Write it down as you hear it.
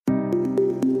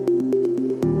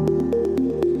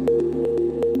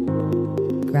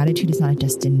gratitude is not a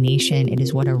destination. It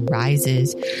is what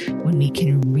arises when we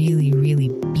can really, really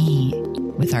be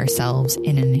with ourselves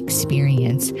in an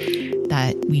experience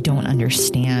that we don't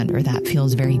understand or that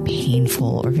feels very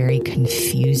painful or very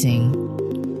confusing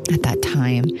at that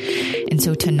time. And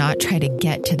so to not try to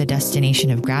get to the destination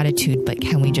of gratitude, but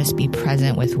can we just be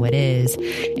present with what is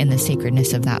in the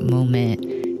sacredness of that moment?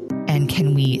 And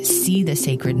can we see the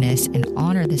sacredness and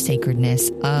honor the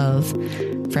sacredness of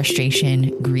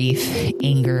frustration, grief,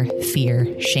 anger,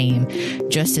 fear, shame,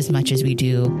 just as much as we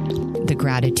do the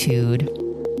gratitude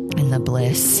and the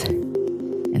bliss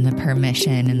and the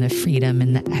permission and the freedom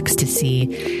and the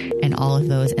ecstasy and all of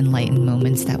those enlightened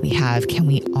moments that we have? Can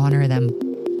we honor them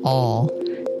all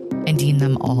and deem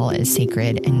them all as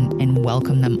sacred and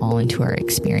welcome them all into our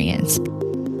experience?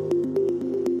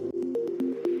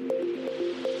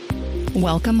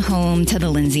 Welcome home to the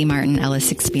Lindsay Martin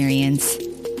Ellis Experience.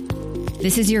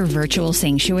 This is your virtual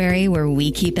sanctuary where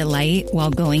we keep it light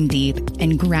while going deep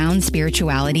and ground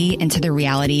spirituality into the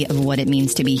reality of what it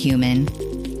means to be human.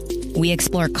 We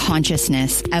explore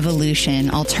consciousness,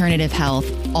 evolution, alternative health,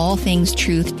 all things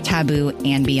truth, taboo,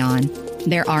 and beyond.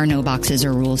 There are no boxes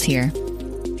or rules here.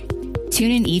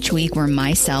 Tune in each week where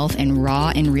myself and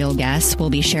raw and real guests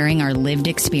will be sharing our lived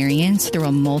experience through a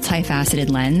multifaceted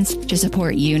lens to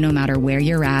support you no matter where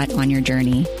you're at on your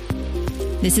journey.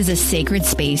 This is a sacred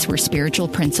space where spiritual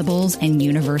principles and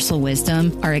universal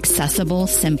wisdom are accessible,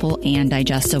 simple, and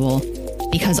digestible,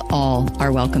 because all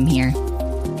are welcome here.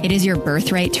 It is your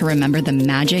birthright to remember the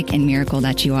magic and miracle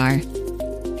that you are.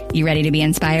 You ready to be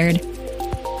inspired?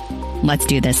 Let's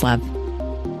do this, love.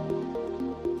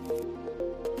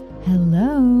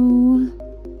 Hello.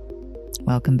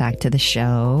 Welcome back to the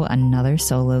show. Another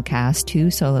solo cast, 2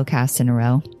 solo casts in a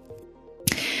row.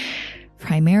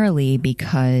 Primarily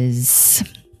because,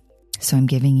 so I'm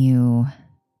giving you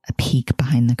a peek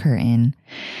behind the curtain.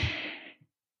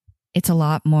 It's a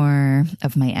lot more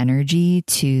of my energy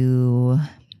to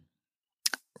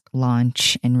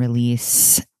launch and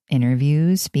release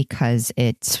interviews because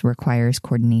it requires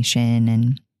coordination,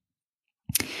 and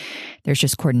there's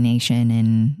just coordination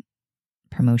and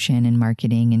promotion and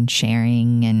marketing and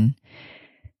sharing and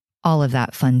all of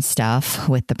that fun stuff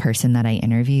with the person that I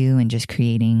interview, and just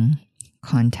creating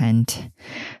content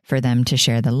for them to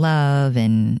share the love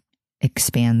and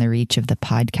expand the reach of the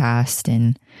podcast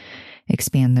and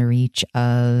expand the reach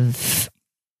of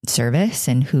service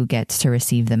and who gets to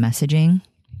receive the messaging.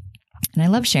 And I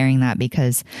love sharing that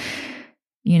because,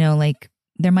 you know, like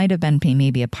there might have been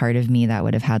maybe a part of me that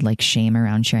would have had like shame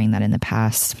around sharing that in the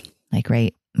past, like,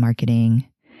 right, marketing,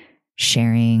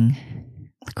 sharing,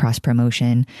 cross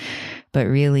promotion. But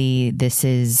really, this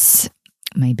is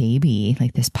my baby.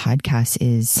 Like, this podcast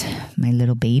is my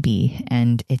little baby,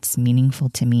 and it's meaningful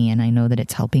to me. And I know that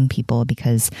it's helping people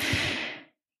because,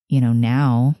 you know,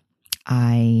 now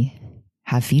I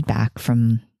have feedback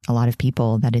from a lot of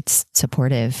people that it's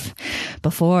supportive.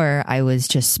 Before, I was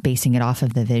just basing it off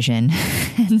of the vision.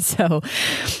 And so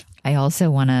I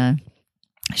also want to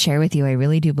share with you, I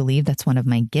really do believe that's one of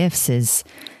my gifts, is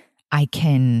I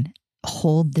can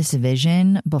hold this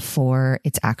vision before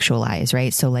it's actualized,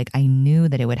 right? So like, I knew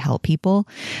that it would help people,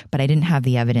 but I didn't have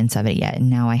the evidence of it yet. And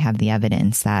now I have the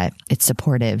evidence that it's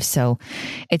supportive. So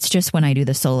it's just when I do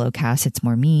the solo cast, it's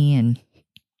more me, and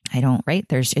I don't, right?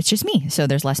 It's just me. So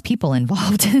there's less people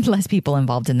involved in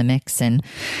the mix, and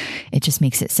it just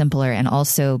makes it simpler. And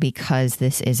also because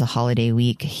this is a holiday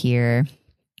week here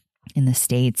in the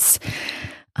States,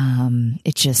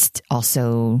 it just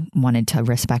also wanted to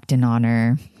respect and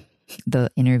honor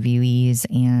the interviewees,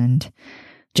 and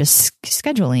just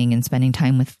scheduling and spending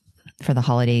time for the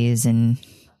holidays, and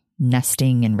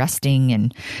nesting and resting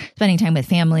and spending time with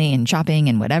family and shopping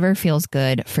and whatever feels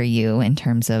good for you in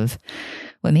terms of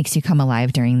what makes you come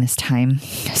alive during this time.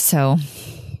 So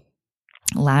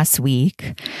last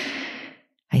week,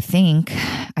 I think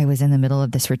I was in the middle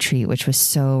of this retreat, which was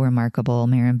so remarkable.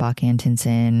 Maren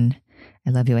Bach-Antonsen, I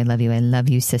love you. I love you. I love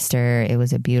you, sister. It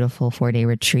was a beautiful 4-day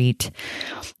retreat,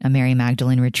 a Mary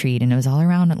Magdalene retreat, and it was all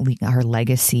around our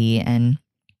legacy. And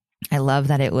I love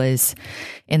that it was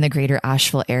in the greater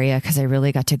Asheville area, because I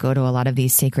really got to go to a lot of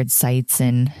these sacred sites,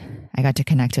 and I got to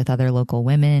connect with other local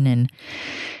women and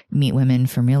meet women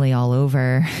from really all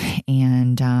over.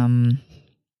 And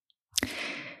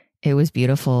it was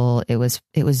beautiful. It was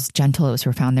gentle. It was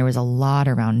profound. There was a lot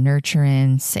around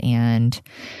nurturance and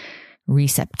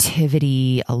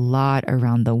receptivity, a lot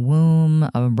around the womb,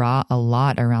 a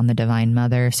lot around the Divine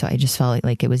Mother. So I just felt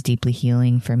like it was deeply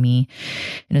healing for me.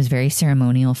 And it was very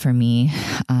ceremonial for me.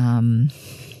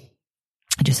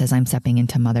 Just as I'm stepping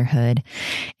into motherhood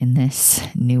in this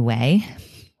new way.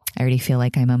 I already feel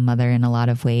like I'm a mother in a lot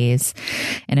of ways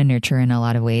and a nurturer in a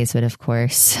lot of ways. But of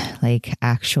course, like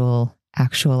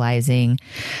actualizing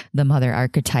the mother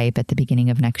archetype at the beginning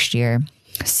of next year.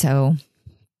 So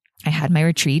I had my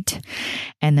retreat,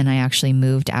 and then I actually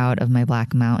moved out of my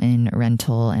Black Mountain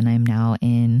rental, and I'm now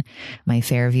in my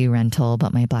Fairview rental.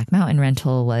 But my Black Mountain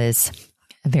rental was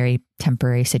a very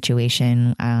temporary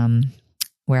situation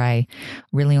where I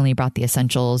really only brought the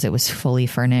essentials. It was fully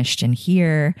furnished. And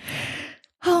here,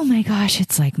 oh my gosh,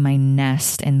 it's like my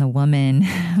nest. And the woman,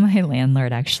 my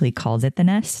landlord, actually calls it the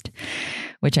nest,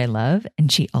 which I love.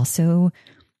 And she also,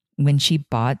 when she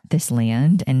bought this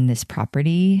land and this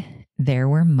property, there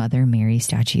were Mother Mary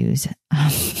statues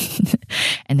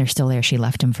and they're still there. She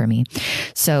left them for me.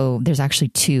 So there's actually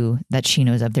 2 that she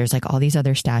knows of. There's like all these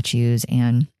other statues,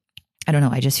 and I don't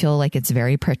know. I just feel like it's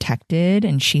very protected,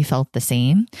 and she felt the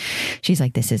same. She's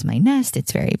like, this is my nest.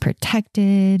 It's very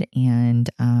protected. And,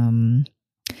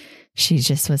 she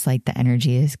just was like, the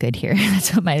energy is good here.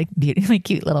 That's what my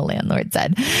cute little landlord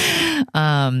said.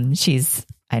 She's,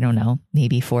 I don't know,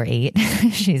 maybe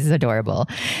 4'8". She's adorable.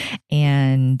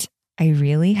 And I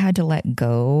really had to let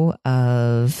go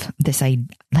of this. I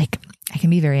can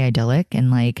be very idyllic,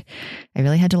 and like, I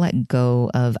really had to let go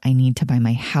of, I need to buy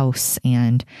my house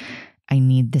and I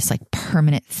need this like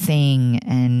permanent thing.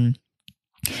 And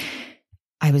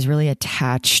I was really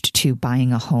attached to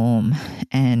buying a home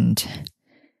and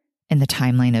the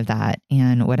timeline of that.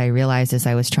 And what I realized is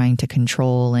I was trying to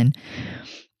control, and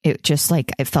it just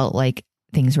like, it felt like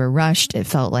things were rushed. It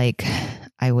felt like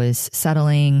I was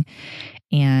settling.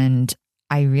 And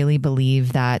I really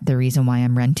believe that the reason why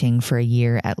I'm renting for a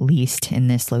year, at least in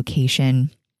this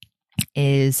location,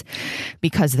 is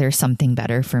because there's something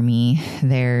better for me.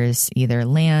 There's either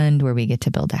land where we get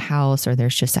to build a house, or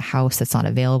there's just a house that's not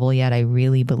available yet. I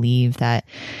really believe that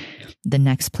the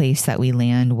next place that we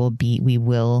land we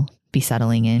will be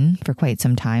settling in for quite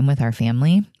some time with our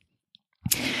family.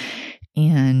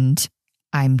 And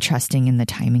I'm trusting in the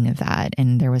timing of that.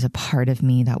 And there was a part of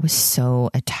me that was so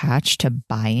attached to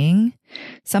buying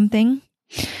something.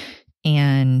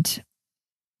 And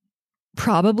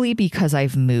probably because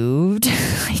I've moved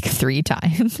like 3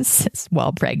 times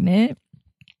while pregnant,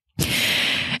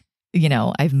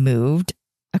 I've moved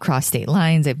across state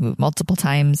lines. I've moved multiple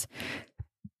times.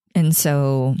 And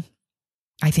so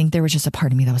I think there was just a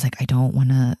part of me that was like, I don't want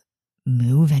to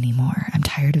move anymore. I'm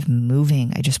tired of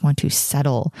moving. I just want to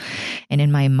settle. And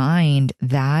in my mind,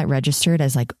 that registered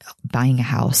as like buying a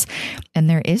house. And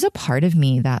there is a part of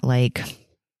me that like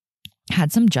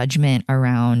had some judgment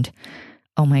around,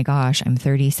 oh my gosh, I'm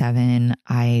 37.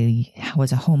 I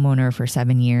was a homeowner for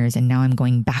 7 years, and now I'm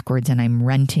going backwards and I'm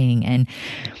renting. And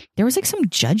there was like some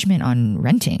judgment on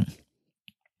renting.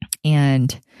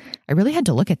 And I really had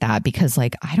to look at that, because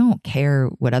like, I don't care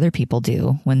what other people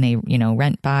do when they,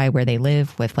 rent by where they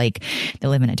live, with like, they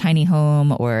live in a tiny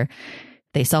home, or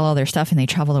they sell all their stuff and they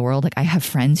travel the world. Like, I have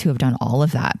friends who have done all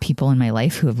of that. People in my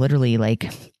life who have literally like,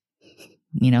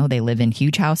 they live in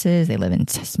huge houses, they live in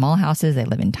small houses, they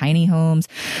live in tiny homes.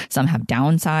 Some have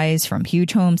downsized from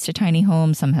huge homes to tiny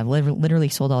homes. Some have literally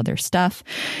sold all their stuff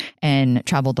and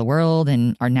traveled the world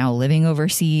and are now living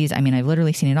overseas. I mean, I've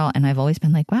literally seen it all. And I've always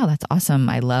been like, wow, that's awesome.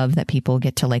 I love that people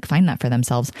get to like find that for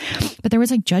themselves. But there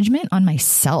was like judgment on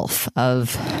myself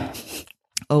of,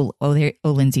 oh,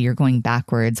 Lindsay, you're going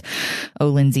backwards. Oh,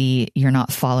 Lindsay, you're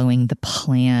not following the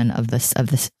plan of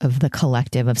the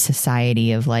collective of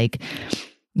society of like,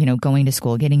 going to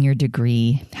school, getting your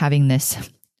degree, having this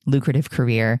lucrative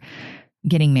career,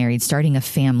 getting married, starting a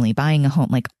family, buying a home.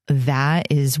 Like, that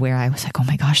is where I was like, oh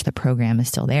my gosh, the program is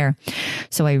still there.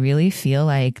 So I really feel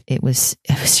like it was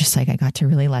just like, I got to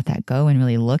really let that go and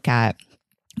really look at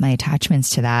my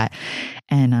attachments to that.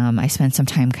 And I spent some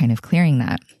time kind of clearing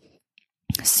that.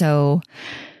 So,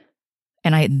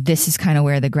 and this is kind of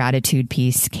where the gratitude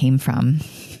piece came from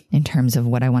in terms of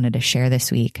what I wanted to share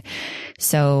this week.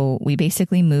 So we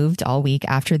basically moved all week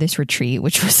after this retreat,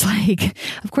 which was like,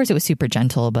 of course it was super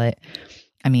gentle, but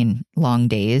I mean, long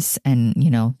days. And,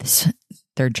 this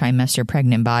 3rd trimester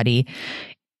pregnant body,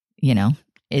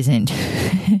 isn't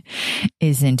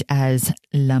as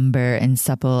lumber and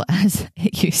supple as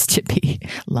it used to be.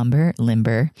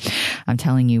 Limber. I'm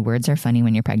telling you, words are funny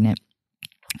when you're pregnant.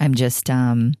 I'm just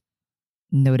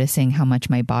noticing how much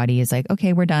my body is like,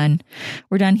 okay, we're done.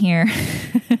 We're done here.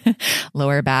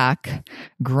 Lower back,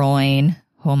 groin.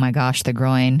 Oh my gosh, the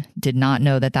groin. Did not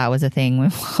know that was a thing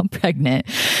while pregnant.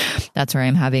 That's where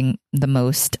I'm having the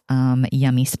most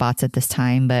yummy spots at this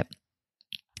time. But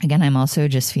again, I'm also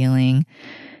just feeling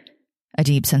a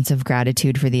deep sense of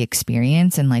gratitude for the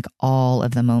experience and like all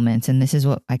of the moments. And this is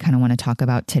what I kind of want to talk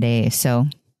about today. So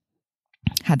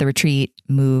had the retreat,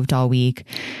 moved all week,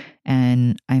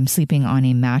 and I'm sleeping on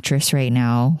a mattress right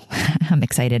now. I'm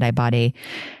excited. I bought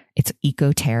it's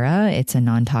EcoTerra. It's a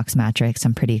non-tox mattress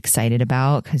I'm pretty excited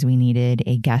about because we needed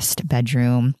a guest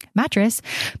bedroom mattress,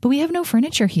 but we have no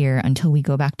furniture here until we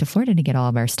go back to Florida to get all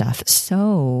of our stuff.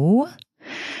 So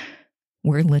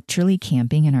we're literally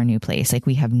camping in our new place. Like,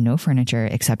 we have no furniture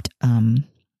except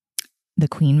the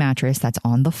queen mattress that's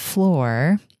on the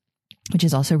floor, which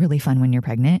is also really fun when you're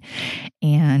pregnant,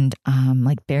 and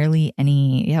like barely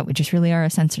any, we just really are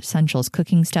essentials,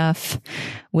 cooking stuff,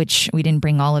 which we didn't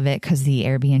bring all of it because the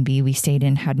Airbnb we stayed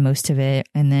in had most of it,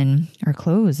 and then our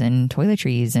clothes and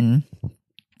toiletries, and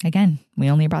again, we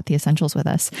only brought the essentials with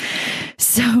us.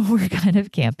 So we're kind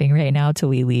of camping right now till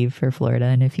we leave for Florida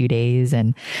in a few days,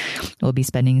 and we'll be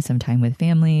spending some time with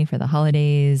family for the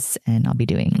holidays, and I'll be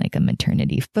doing like a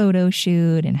maternity photo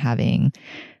shoot and having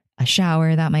a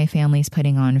shower that my family's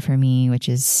putting on for me, which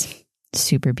is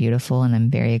super beautiful. And I'm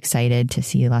very excited to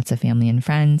see lots of family and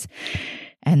friends.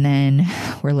 And then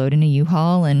we're loading a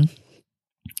U-Haul, and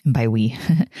by we,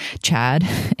 Chad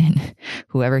and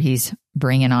whoever he's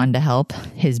bringing on to help,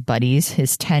 his buddies,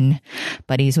 his 10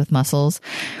 buddies with muscles,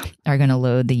 are going to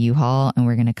load the U-Haul, and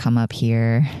we're going to come up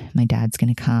here. My dad's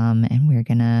going to come, and we're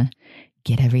going to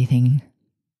get everything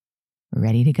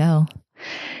ready to go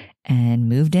and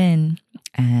moved in.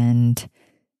 And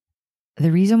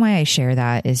the reason why I share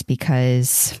that is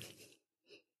because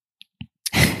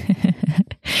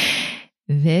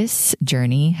this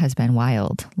journey has been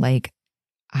wild. Like,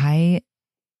 I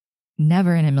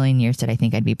never in a million years did I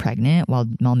think I'd be pregnant while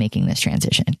making this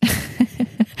transition.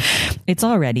 It's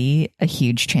already a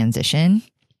huge transition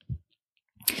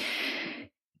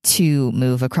to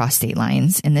move across state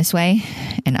lines in this way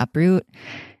and uproot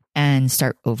and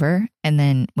start over. And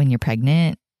then when you're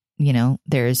pregnant, you know,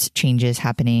 there's changes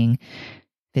happening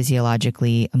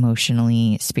physiologically,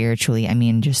 emotionally, spiritually. I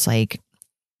mean, just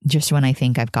when I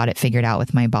think I've got it figured out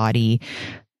with my body,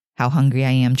 how hungry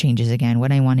I am changes again.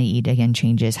 What I want to eat again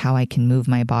changes. How I can move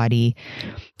my body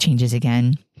changes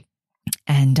again.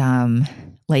 And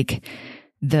like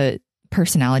the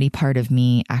personality part of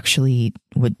me actually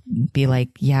would be like,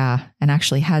 yeah, and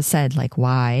actually has said, like,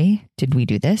 why did we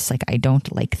do this? Like, I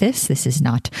don't like this. This is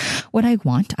not what I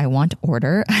want. I want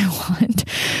order. I want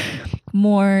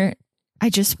more. I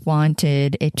just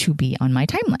wanted it to be on my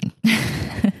timeline.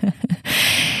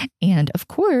 And of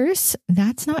course,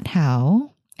 that's not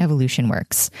how evolution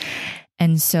works.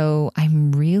 And so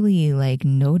I'm really like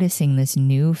noticing this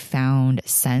newfound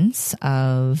sense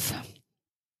of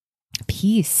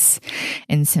peace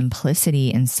and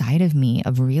simplicity inside of me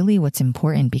of really what's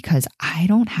important, because I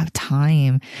don't have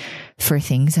time for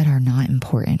things that are not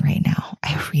important right now.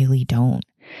 I really don't.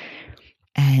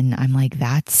 And I'm like,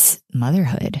 that's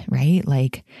motherhood, right?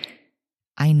 Like,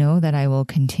 I know that I will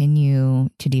continue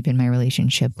to deepen my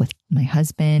relationship with my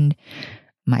husband.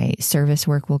 My service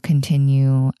work will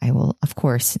continue. I will, of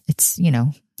course, it's, you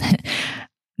know,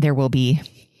 there will be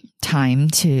time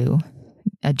to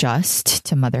adjust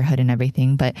to motherhood and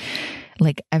everything, but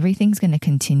like everything's going to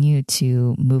continue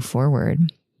to move forward.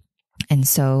 And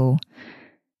so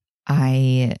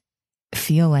I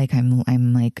feel like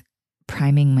I'm like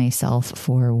priming myself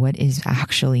for what is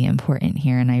actually important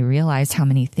here. And I realized how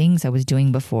many things I was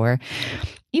doing before,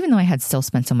 even though I had still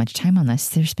spent so much time on this,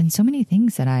 there's been so many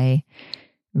things that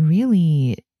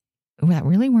really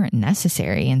weren't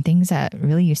necessary, and things that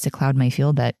really used to cloud my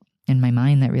field that in my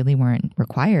mind that really weren't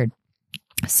required.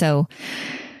 So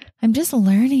I'm just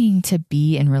learning to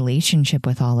be in relationship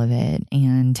with all of it.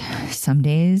 And some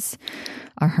days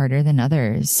are harder than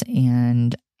others.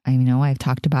 And I know I've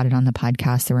talked about it on the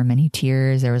podcast. There were many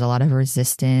tears. There was a lot of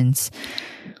resistance.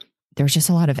 There was just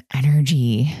a lot of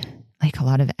energy, like a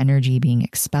lot of energy being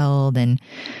expelled and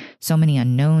so many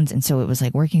unknowns. And so it was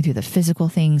like working through the physical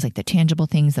things, like the tangible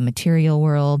things, the material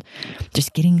world,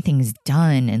 just getting things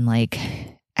done and like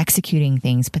executing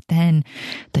things. But then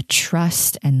the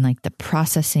trust and like the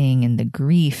processing and the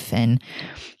grief and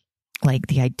like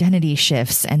the identity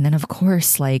shifts. And then of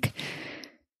course, like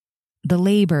the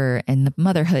labor and the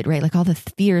motherhood, right? Like all the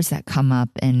fears that come up,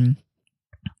 and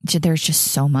there's just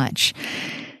so much.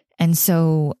 And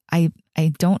so I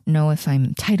don't know if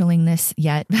I'm titling this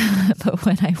yet, but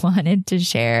what I wanted to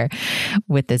share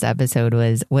with this episode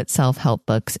was what self-help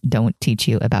books don't teach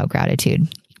you about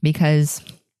gratitude, because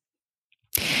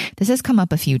this has come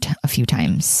up a few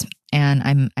times,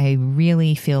 and I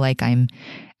really feel like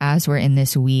as we're in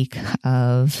this week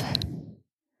of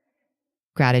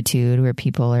gratitude where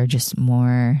people are just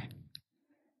more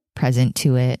present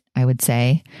to it, I would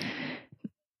say,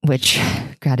 which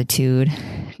gratitude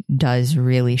does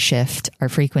really shift our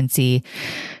frequency.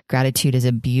 Gratitude is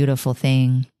a beautiful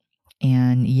thing.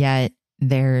 And yet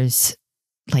there's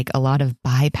like a lot of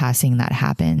bypassing that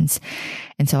happens.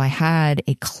 And so I had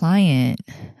a client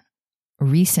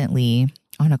recently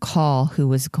on a call who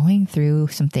was going through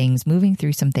some things, moving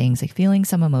through some things, like feeling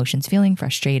some emotions, feeling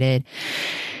frustrated.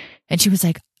 And she was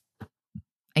like,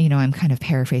 I'm kind of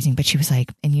paraphrasing, but she was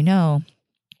like, and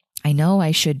I know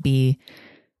I should be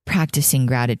practicing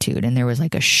gratitude. And there was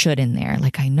like a should in there.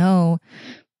 Like, I know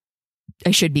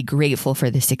I should be grateful for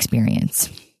this experience.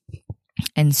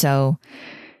 And so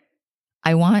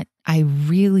I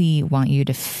really want you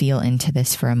to feel into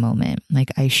this for a moment.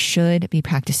 Like, I should be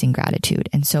practicing gratitude.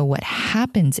 And so what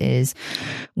happens is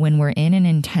when we're in an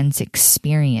intense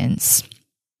experience,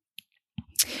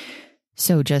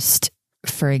 so just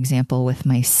for example, with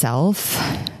myself,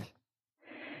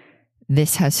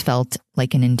 this has felt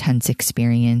like an intense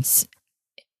experience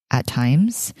at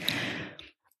times.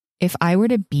 If I were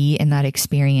to be in that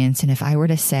experience and if I were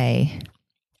to say,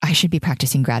 I should be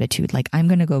practicing gratitude, like I'm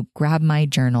going to go grab my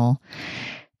journal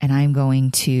and I'm going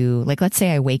to, like, let's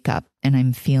say I wake up and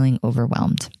I'm feeling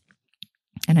overwhelmed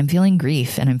and I'm feeling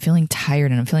grief and I'm feeling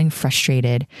tired and I'm feeling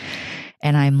frustrated.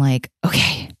 And I'm like,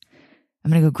 okay, I'm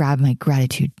going to go grab my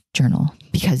gratitude journal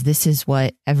because this is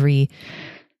what every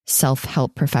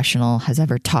self-help professional has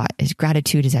ever taught is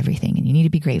gratitude is everything. And you need to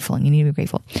be grateful and you need to be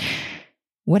grateful.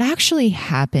 What actually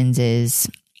happens is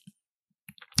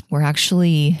we're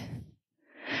actually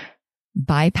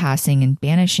bypassing and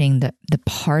banishing the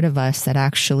part of us that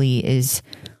actually is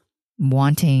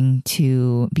wanting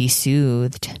to be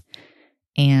soothed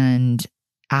and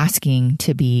asking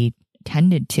to be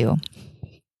tended to.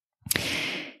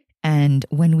 And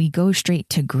when we go straight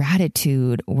to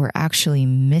gratitude, we're actually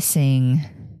missing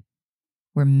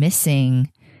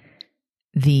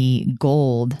the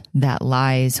gold that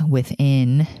lies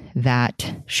within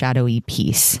that shadowy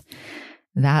piece,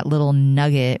 that little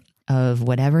nugget of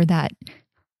whatever that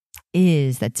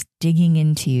is that's digging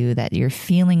into you, that you're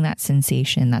feeling that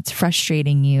sensation, that's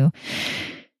frustrating you,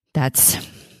 that's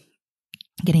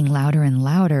getting louder and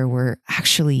louder. We're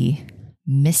actually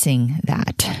missing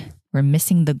that. We're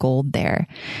missing the gold there.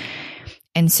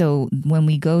 And so when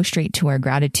we go straight to our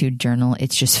gratitude journal,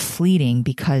 it's just fleeting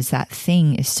because that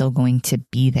thing is still going to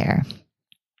be there.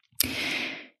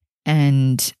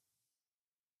 And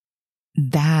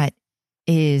that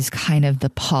is kind of the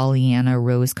Pollyanna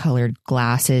rose-colored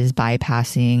glasses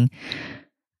bypassing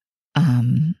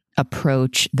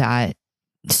approach that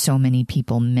so many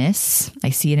people miss. I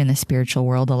see it in the spiritual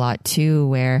world a lot too,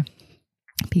 where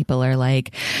people are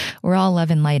like, we're all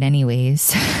love and light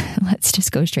anyways. Let's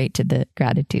just go straight to the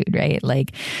gratitude, right?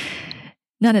 Like,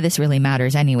 none of this really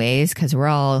matters anyways, because we're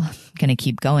all going to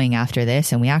keep going after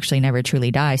this and we actually never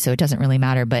truly die. So it doesn't really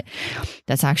matter, but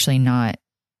that's actually not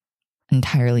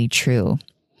entirely true,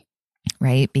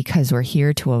 right? Because we're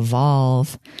here to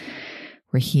evolve.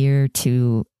 We're here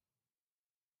to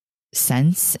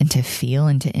sense and to feel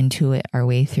and to intuit our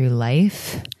way through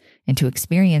life and to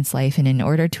experience life. And in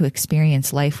order to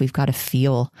experience life, we've got to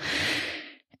feel.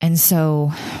 And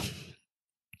so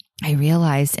I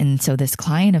realized, and so this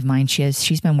client of mine,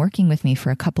 she's been working with me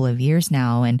for a couple of years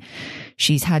now, and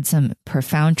she's had some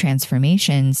profound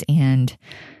transformations. And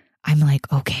I'm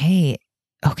like, okay,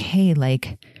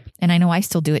 like, and I know I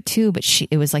still do it too, but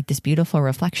it was like this beautiful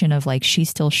reflection of like, she's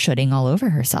still shooting all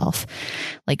over herself.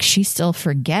 Like, she still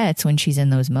forgets when she's in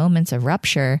those moments of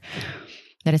rupture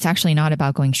that it's actually not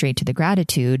about going straight to the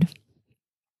gratitude,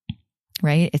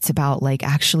 right? It's about like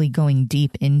actually going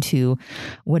deep into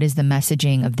what is the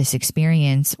messaging of this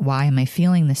experience? Why am I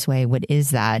feeling this way? What is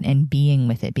that? And being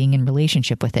with it, being in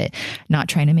relationship with it, not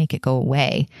trying to make it go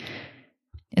away.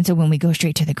 And so when we go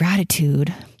straight to the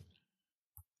gratitude,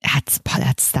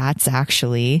 that's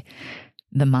actually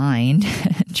the mind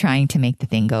trying to make the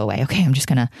thing go away. Okay, I'm just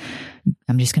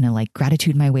gonna like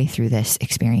gratitude my way through this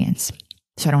experience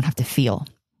so I don't have to feel.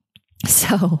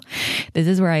 So this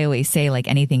is where I always say, like,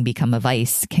 anything become a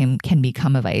vice can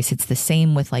become a vice. It's the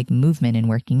same with like movement and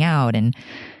working out and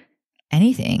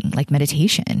anything like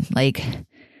meditation. Like,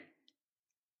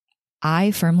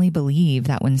 I firmly believe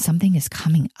that when something is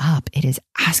coming up, it is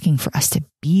asking for us to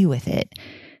be with it.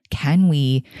 Can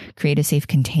we create a safe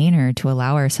container to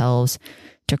allow ourselves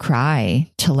to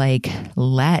cry, to like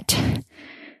let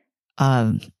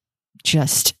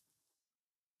just,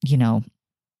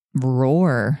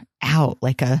 roar out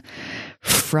like a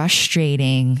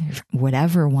frustrating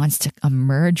whatever wants to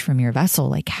emerge from your vessel?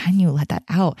 Like, can you let that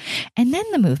out? And then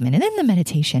the movement, and then the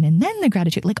meditation, and then the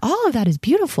gratitude, like all of that is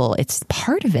beautiful. It's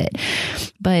part of it,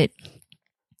 but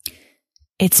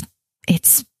it's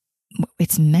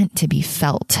it's meant to be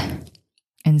felt.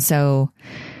 And so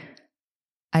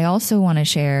I also want to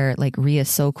share like Ria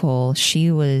Sokol.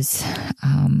 She was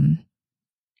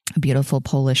a beautiful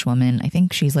Polish woman. I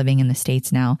think she's living in the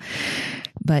States now,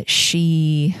 but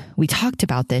we talked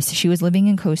about this. She was living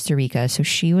in Costa Rica. So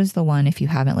she was the one, if you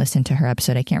haven't listened to her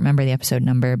episode, I can't remember the episode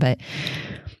number, but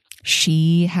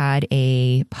she had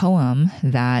a poem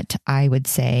that I would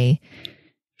say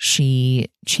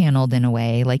she channeled in a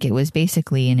way, like it was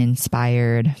basically an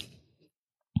inspired,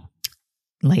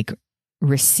 like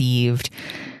received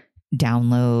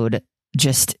download,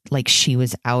 just like she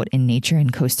was out in nature in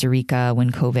Costa Rica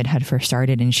when COVID had first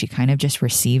started, and she kind of just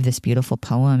received this beautiful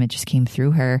poem. It just came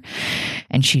through her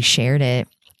and she shared it,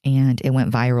 and it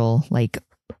went viral like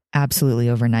absolutely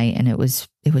overnight. And it was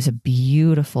a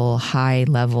beautiful, high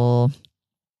level,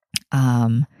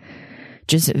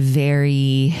 just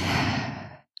very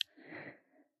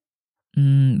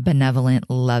benevolent,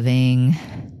 loving,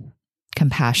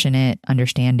 compassionate,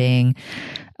 understanding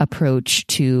approach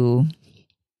to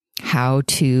how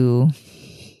to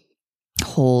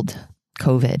hold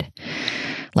COVID,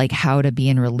 like how to be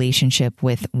in relationship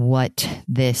with what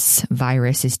this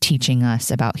virus is teaching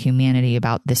us about humanity,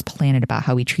 about this planet, about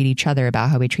how we treat each other, about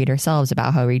how we treat ourselves,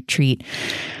 about how we treat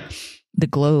the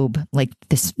globe, like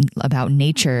this, about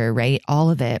nature, right? All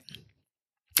of it.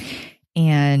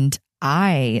 And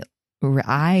I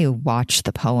watched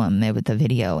the poem with the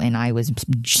video and I was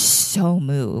so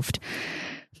moved,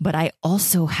 but I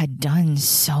also had done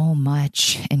so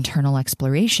much internal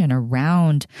exploration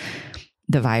around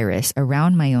the virus,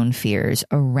 around my own fears,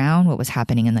 around what was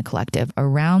happening in the collective,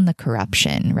 around the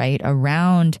corruption, right?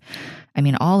 Around, I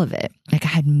mean, all of it. Like I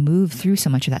had moved through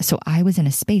so much of that. So I was in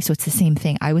a space. So it's the same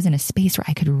thing. I was in a space where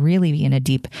I could really be in a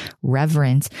deep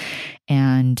reverence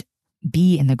and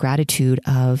be in the gratitude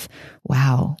of,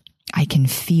 wow, I can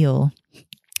feel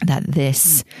that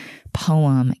this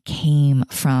poem came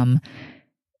from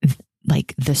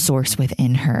like the source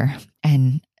within her,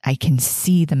 and I can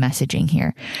see the messaging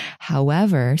here.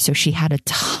 However, so she had a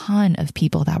ton of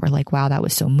people that were like, wow, that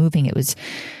was so moving. It was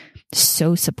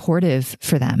so supportive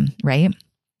for them, right?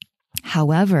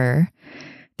 However,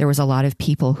 there was a lot of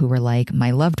people who were like,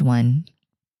 my loved one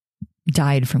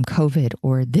died from COVID,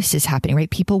 or this is happening,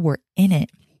 right? People were in it.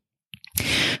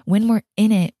 When we're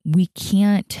in it, we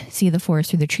can't see the forest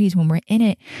through the trees. When we're in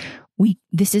it,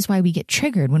 this is why we get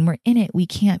triggered. When we're in it, we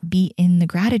can't be in the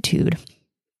gratitude.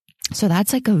 So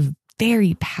that's like a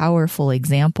very powerful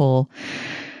example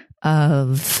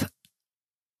of,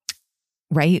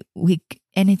 right?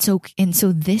 And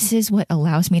so this is what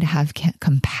allows me to have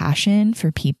compassion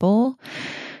for people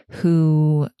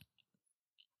who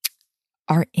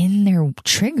are in their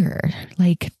trigger,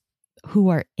 like who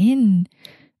are in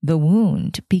the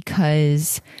wound,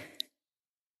 because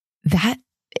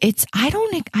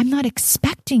I'm not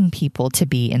expecting people to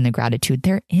be in the gratitude.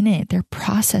 They're in it. They're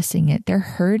processing it. They're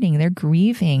hurting. They're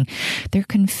grieving. They're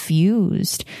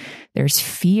confused. There's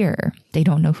fear. They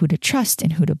don't know who to trust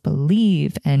and who to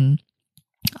believe. And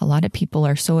a lot of people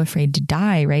are so afraid to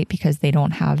die, right? Because they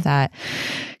don't have that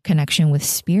connection with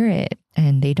spirit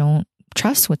and they don't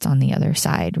trust what's on the other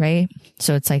side, right?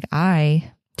 So it's like,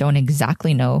 I don't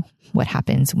exactly know what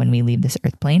happens when we leave this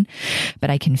earth plane, but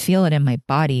I can feel it in my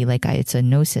body. Like it's a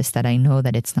gnosis that I know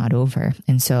that it's not over.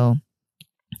 And so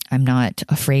I'm not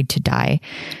afraid to die.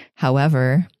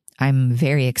 However, I'm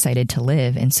very excited to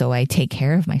live. And so I take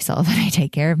care of myself and I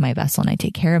take care of my vessel and I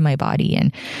take care of my body.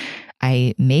 And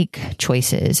I make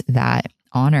choices that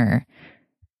honor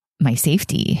my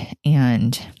safety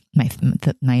and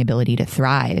my ability to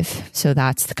thrive. So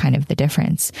that's the kind of the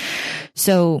difference.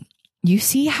 So you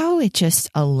see how it just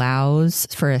allows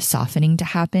for a softening to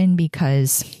happen,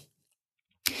 because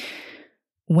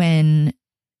when,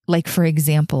 like, for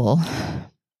example,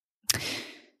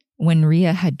 when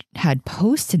Ria had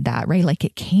posted that, right? Like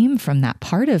it came from that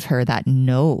part of her that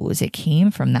knows, it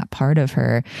came from that part of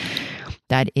her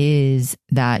that is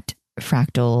that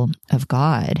fractal of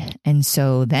God. And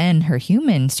so then her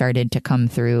human started to come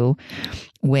through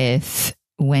with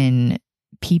when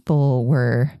people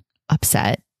were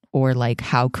upset, or like,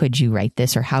 how could you write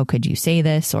this? Or how could you say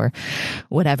this? Or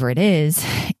whatever it is.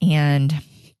 And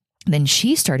then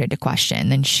she started to question.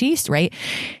 Then right.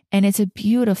 And it's a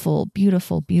beautiful,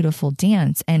 beautiful, beautiful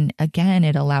dance. And again,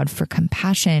 it allowed for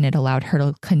compassion. It allowed her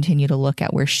to continue to look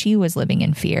at where she was living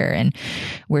in fear and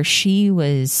where she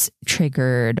was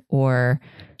triggered, or,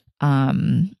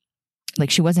 like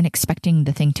she wasn't expecting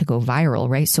the thing to go viral,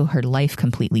 right? So her life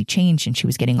completely changed and she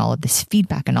was getting all of this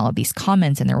feedback and all of these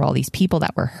comments, and there were all these people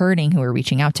that were hurting who were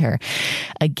reaching out to her.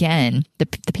 Again, the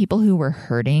people who were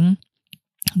hurting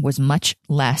was much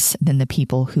less than the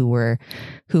people who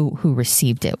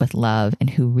received it with love and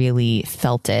who really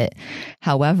felt it.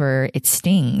 However, it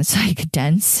stings, like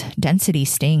density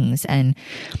stings. And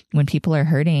when people are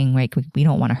hurting, like, we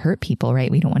don't want to hurt people,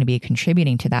 right? We don't want to be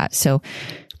contributing to that. So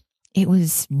it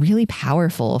was really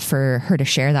powerful for her to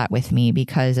share that with me,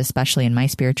 because especially in my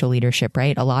spiritual leadership,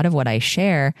 right? A lot of what I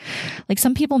share, like,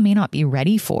 some people may not be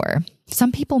ready for.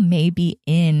 Some people may be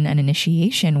in an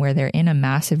initiation where they're in a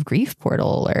massive grief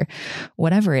portal or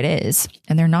whatever it is,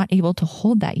 and they're not able to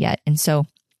hold that yet. And so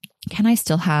can I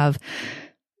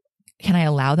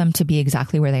allow them to be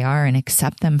exactly where they are and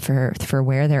accept them for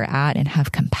where they're at, and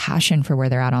have compassion for where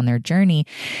they're at on their journey,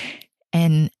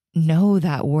 and know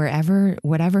that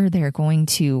whatever they're going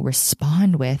to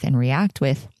respond with and react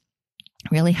with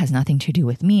really has nothing to do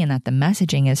with me, and that the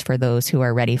messaging is for those who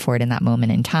are ready for it in that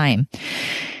moment in time.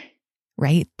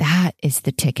 Right? That is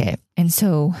the ticket. And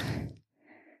so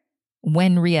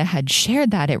when Ria had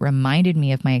shared that, it reminded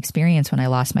me of my experience when I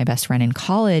lost my best friend in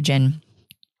college, and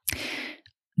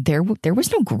there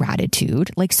was no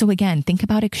gratitude. Like, so again, think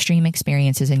about extreme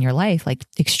experiences in your life, like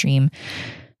extreme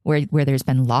where there's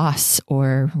been loss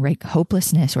or, like,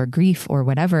 hopelessness or grief or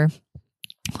whatever.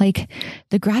 Like,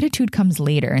 the gratitude comes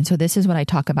later. And so this is what I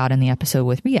talk about in the episode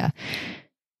with Ria.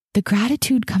 The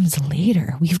gratitude comes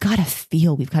later. We've got to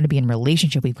feel, we've got to be in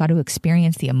relationship. We've got to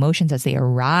experience the emotions as they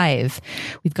arrive.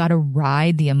 We've got to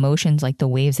ride the emotions like the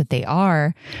waves that they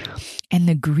are. And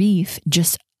the grief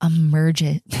just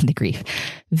emerges,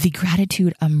 the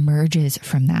gratitude emerges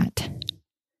from that.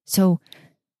 So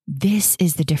this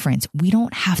is the difference. We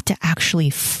don't have to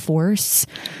actually force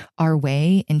our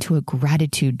way into a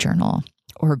gratitude journal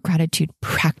or a gratitude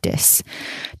practice.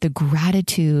 The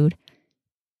gratitude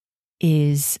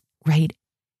is, right,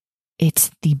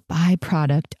 it's the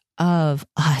byproduct of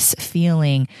us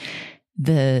feeling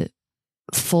the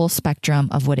full spectrum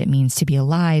of what it means to be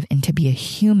alive and to be a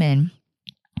human.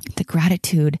 The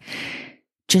gratitude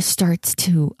just starts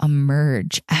to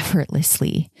emerge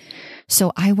effortlessly.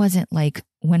 So I wasn't like,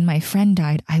 when my friend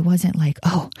died, I wasn't like,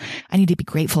 oh, I need to be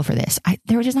grateful for this.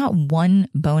 There was just not one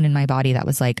bone in my body that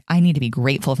was like, I need to be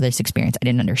grateful for this experience. I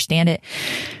didn't understand it.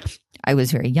 I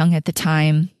was very young at the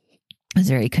time. I was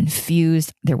very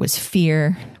confused. There was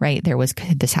fear, right? There was,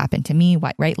 could this happen to me?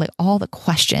 Why, right? Like all the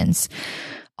questions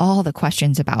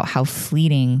about how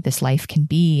fleeting this life can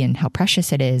be and how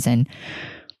precious it is. And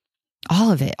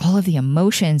all of it, all of the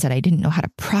emotions that I didn't know how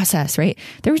to process, right?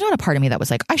 There was not a part of me that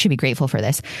was like, I should be grateful for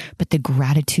this, but the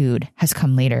gratitude has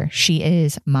come later. She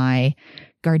is my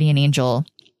guardian angel.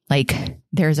 Like,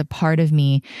 there's a part of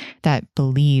me that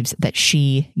believes that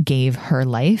she gave her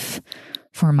life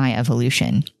for my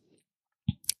evolution.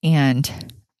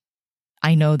 And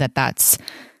I know that that's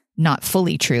not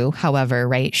fully true. However,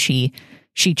 right, she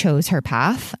chose her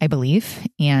path, I believe.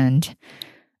 And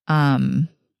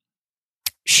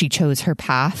she chose her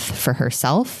path for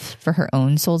herself, for her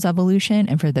own soul's evolution,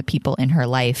 and for the people in her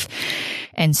life.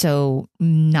 And so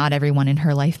not everyone in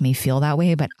her life may feel that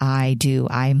way, but I do.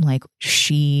 I'm like,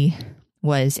 she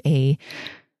was a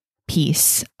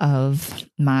piece of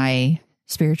my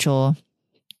spiritual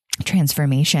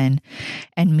transformation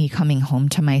and me coming home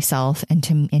to myself,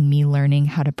 and me learning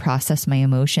how to process my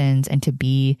emotions and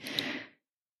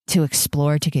to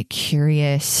explore, to get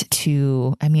curious,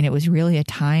 it was really a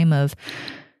time of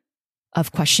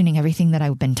questioning everything that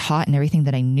I've been taught and everything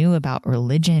that I knew about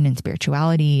religion and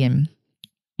spirituality and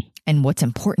what's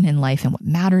important in life and what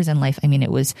matters in life.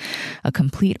 It was a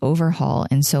complete overhaul.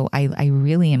 And so I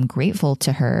really am grateful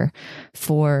to her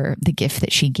for the gift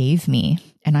that she gave me.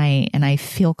 And I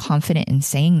feel confident in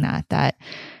saying that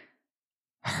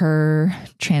her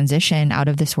transition out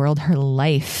of this world, her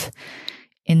life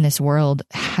in this world,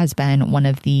 has been one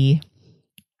of the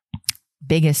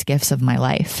biggest gifts of my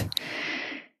life.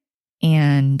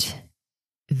 And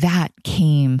that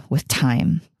came with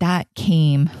time. That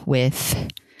came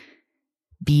with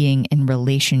being in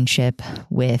relationship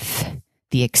with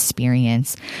the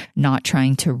experience, not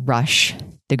trying to rush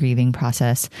the grieving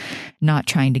process, not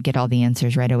trying to get all the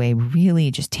answers right away,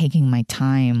 really just taking my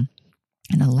time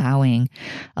and allowing.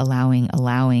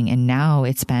 And now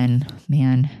it's been,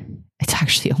 it's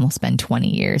actually almost been 20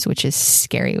 years, which is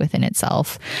scary within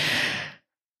itself.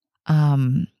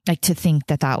 Like to think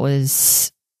that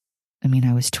was,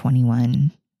 I was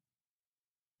 21.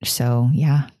 So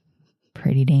yeah,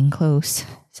 pretty dang close,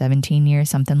 17 years,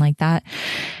 something like that.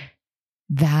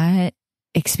 That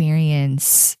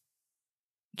experience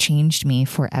changed me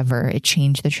forever. It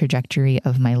changed the trajectory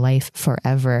of my life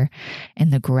forever.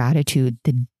 And the gratitude,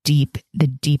 the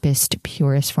deepest,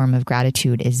 purest form of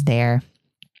gratitude is there.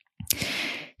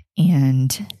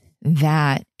 And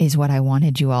that is what I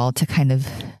wanted you all to kind of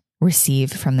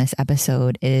receive from this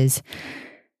episode is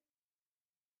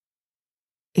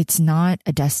it's not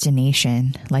a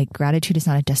destination. Like gratitude is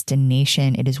not a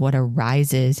destination. It is what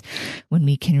arises when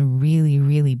we can really,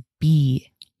 really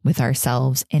be with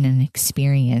ourselves in an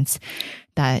experience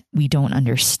that we don't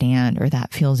understand or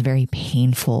that feels very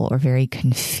painful or very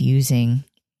confusing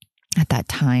at that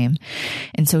time.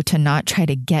 And so to not try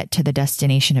to get to the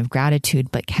destination of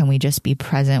gratitude, but can we just be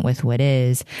present with what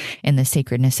is in the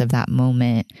sacredness of that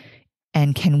moment?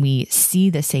 And can we see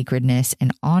the sacredness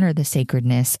and honor the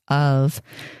sacredness of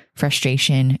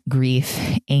frustration, grief,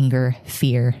 anger,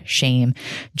 fear, shame,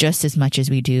 just as much as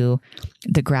we do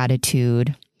the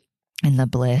gratitude and the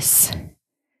bliss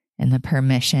and the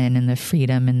permission and the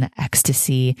freedom and the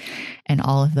ecstasy and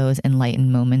all of those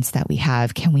enlightened moments that we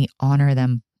have? Can we honor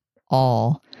them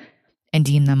all and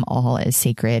deem them all as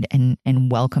sacred and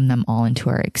welcome them all into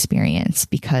our experience?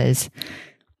 Because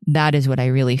that is what I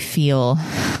really feel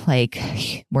like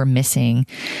we're missing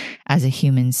as a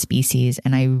human species.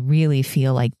 And I really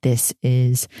feel like this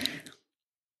is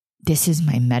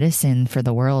my medicine for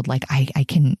the world. Like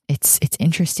it's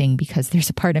interesting because there's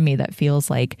a part of me that feels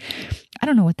like, I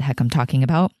don't know what the heck I'm talking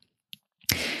about.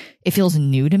 It feels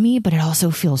new to me, but it also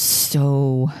feels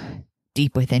so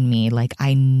deep within me. Like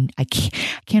I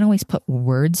can't always put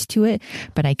words to it,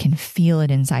 but I can feel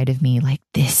it inside of me. Like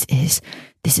this is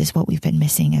what we've been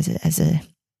missing as a,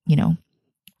 you know,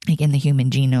 like in the human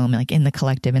genome, like in the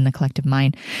collective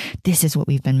mind. This is what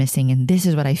we've been missing. And this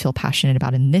is what I feel passionate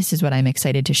about. And this is what I'm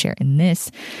excited to share. And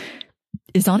this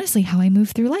is honestly how I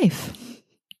move through life,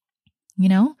 you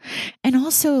know? And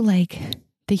also like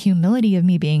the humility of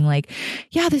me being like,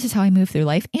 yeah, this is how I move through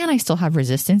life. And I still have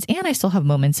resistance and I still have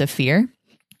moments of fear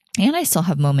and I still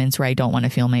have moments where I don't want to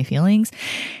feel my feelings.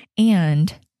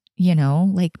 And, you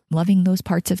know, like loving those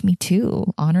parts of me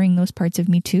too, honoring those parts of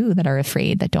me too that are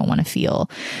afraid, that don't want to feel,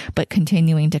 but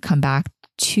continuing to come back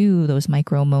to those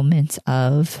micro moments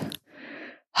of,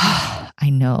 I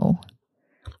know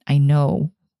I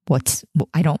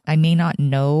may not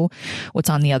know what's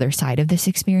on the other side of this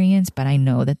experience, but I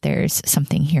know that there's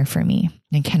something here for me.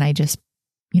 And can I just,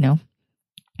 you know,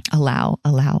 allow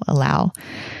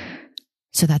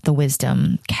so that the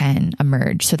wisdom can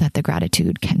emerge, so that the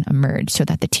gratitude can emerge, so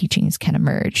that the teachings can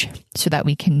emerge, so that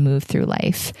we can move through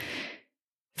life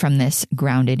from this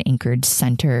grounded, anchored,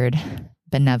 centered,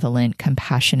 benevolent,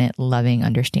 compassionate, loving,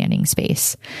 understanding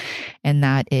space. And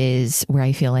that is where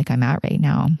I feel like I'm at right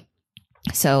now.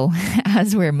 So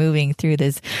as we're moving through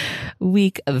this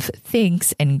week of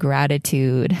thanks and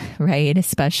gratitude, right,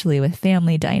 especially with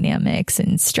family dynamics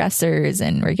and stressors,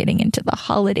 and we're getting into the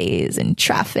holidays and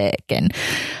traffic and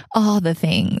all the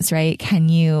things, right? Can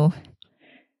you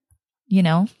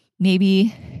know,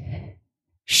 maybe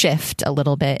shift a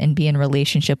little bit and be in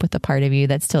relationship with the part of you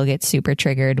that still gets super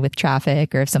triggered with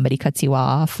traffic, or if somebody cuts you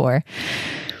off, or,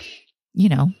 you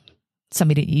know,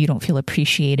 somebody you don't feel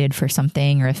appreciated for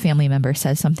something, or a family member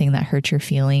says something that hurts your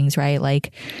feelings, right?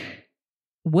 Like,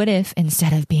 what if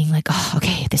instead of being like, oh,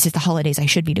 okay, this is the holidays, I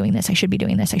should be doing this, I should be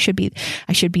doing this, I should be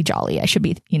jolly, I should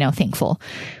be, you know, thankful.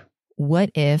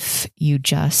 What if you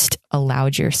just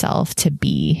allowed yourself to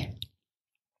be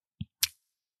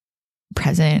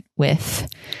present with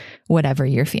whatever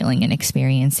you're feeling and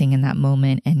experiencing in that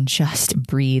moment, and just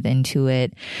breathe into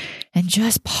it and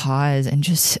just pause and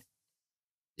just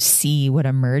see what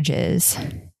emerges.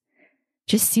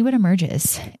 Just see what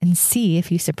emerges and see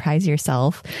if you surprise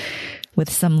yourself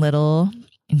with some little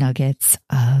nuggets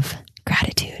of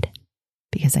gratitude,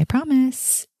 because I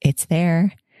promise it's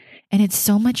there. And it's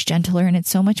so much gentler and it's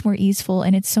so much more easeful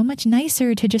and it's so much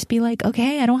nicer to just be like,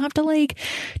 okay, I don't have to like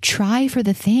try for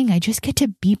the thing. I just get to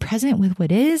be present with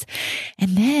what is.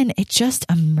 And then it just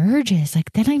emerges.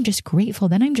 Like, then I'm just grateful.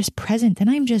 Then I'm just present. Then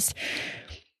I'm just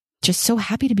so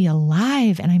happy to be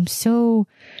alive. And I'm so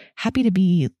happy to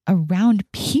be around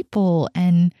people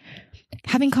and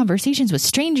having conversations with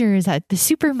strangers at the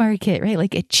supermarket, right?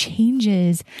 Like, it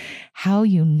changes how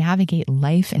you navigate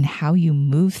life and how you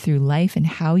move through life and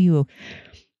how you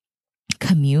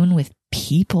commune with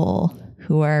people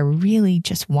who are really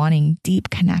just wanting deep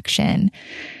connection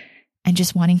and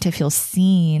just wanting to feel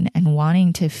seen and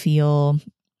wanting to feel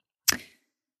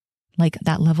like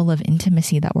that level of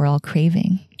intimacy that we're all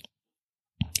craving.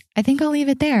 I think I'll leave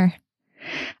it there.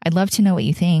 I'd love to know what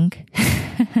you think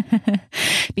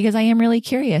because I am really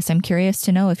curious. I'm curious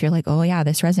to know if you're like, oh yeah,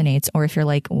 this resonates, or if you're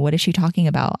like, what is she talking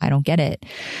about? I don't get it.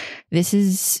 This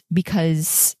is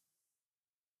because,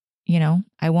 you know,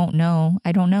 I won't know.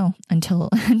 I don't know until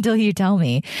you tell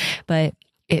me. But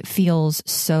it feels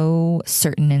so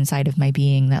certain inside of my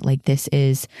being that like this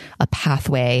is a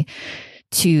pathway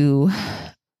to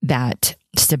that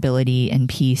stability and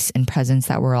peace and presence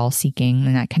that we're all seeking,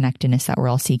 and that connectedness that we're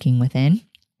all seeking within.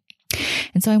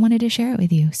 And so I wanted to share it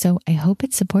with you. So I hope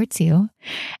it supports you.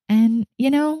 And,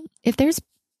 if there's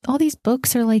all these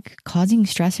books are like causing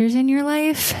stressors in your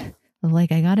life,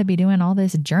 like I got to be doing all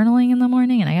this journaling in the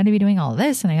morning and I got to be doing all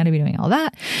this and I got to be doing all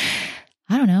that.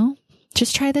 I don't know.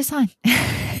 Just try this on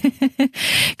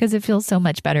because it feels so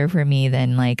much better for me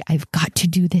than like, I've got to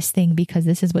do this thing because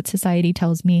this is what society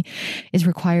tells me is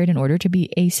required in order to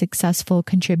be a successful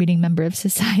contributing member of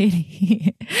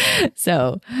society.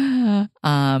 So,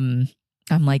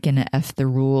 I'm like in a F the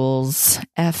rules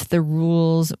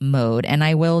mode. And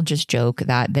I will just joke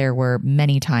that there were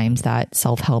many times that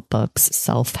self-help books,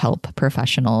 self-help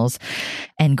professionals,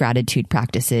 and gratitude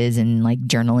practices and like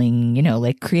journaling,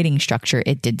 like creating structure,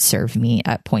 it did serve me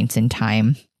at points in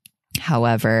time.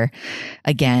 However,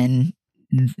 again,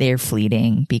 they're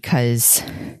fleeting because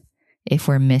if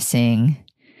we're missing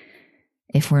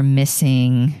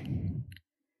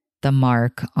the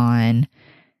mark on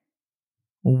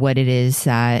what it is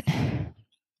that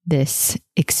this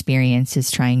experience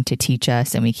is trying to teach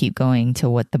us, and we keep going to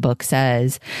what the book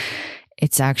says,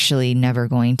 it's actually never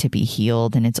going to be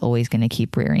healed and it's always going to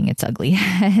keep rearing its ugly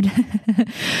head.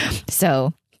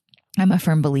 So I'm a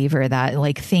firm believer that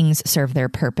like things serve their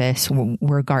purpose when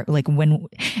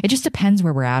it just depends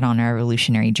where we're at on our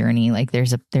evolutionary journey. Like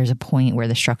there's a point where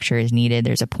the structure is needed.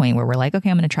 There's a point where we're like, okay,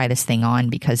 I'm going to try this thing on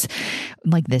because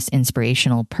like this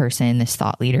inspirational person, this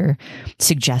thought leader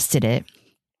suggested it.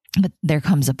 But there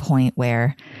comes a point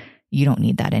where you don't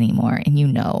need that anymore. And you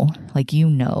know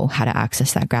how to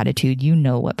access that gratitude. You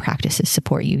know what practices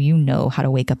support you. You know how to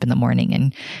wake up in the morning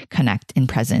and connect in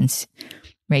presence.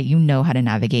 Right? You know how to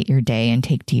navigate your day and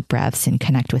take deep breaths and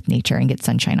connect with nature and get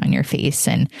sunshine on your face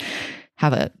and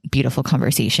have a beautiful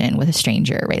conversation with a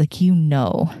stranger, right? Like,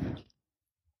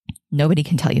 nobody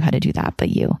can tell you how to do that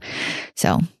but you.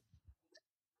 So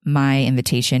my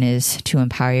invitation is to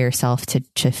empower yourself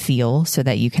to feel so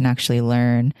that you can actually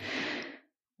learn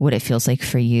what it feels like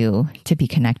for you to be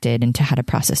connected and to how to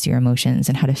process your emotions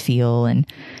and how to feel and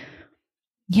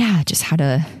just how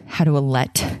to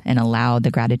let and allow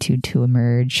the gratitude to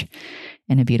emerge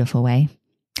in a beautiful way.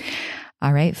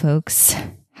 All right, folks,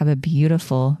 have a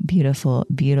beautiful, beautiful,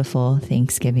 beautiful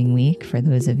Thanksgiving week for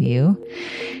those of you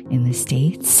in the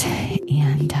States.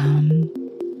 And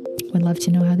would love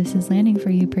to know how this is landing for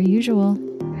you per usual.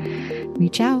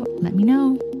 Reach out, let me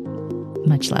know.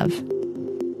 Much love.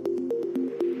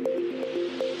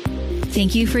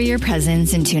 Thank you for your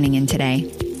presence and tuning in today.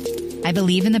 I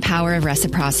believe in the power of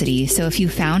reciprocity, so if you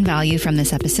found value from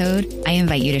this episode, I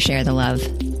invite you to share the love.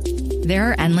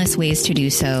 There are endless ways to do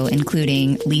so,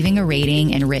 including leaving a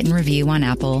rating and written review on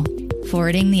Apple,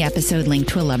 forwarding the episode link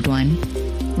to a loved one,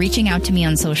 reaching out to me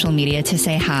on social media to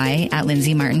say hi at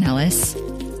Lindsay Martin Ellis,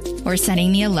 or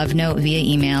sending me a love note via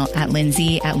email at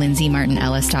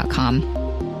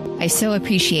lindsay@lindsaymartinellis.com. I so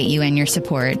appreciate you and your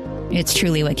support. It's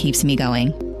truly what keeps me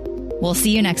going. We'll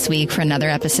see you next week for another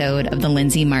episode of the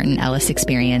Lindsay Martin Ellis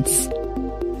Experience.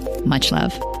 Much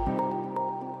love.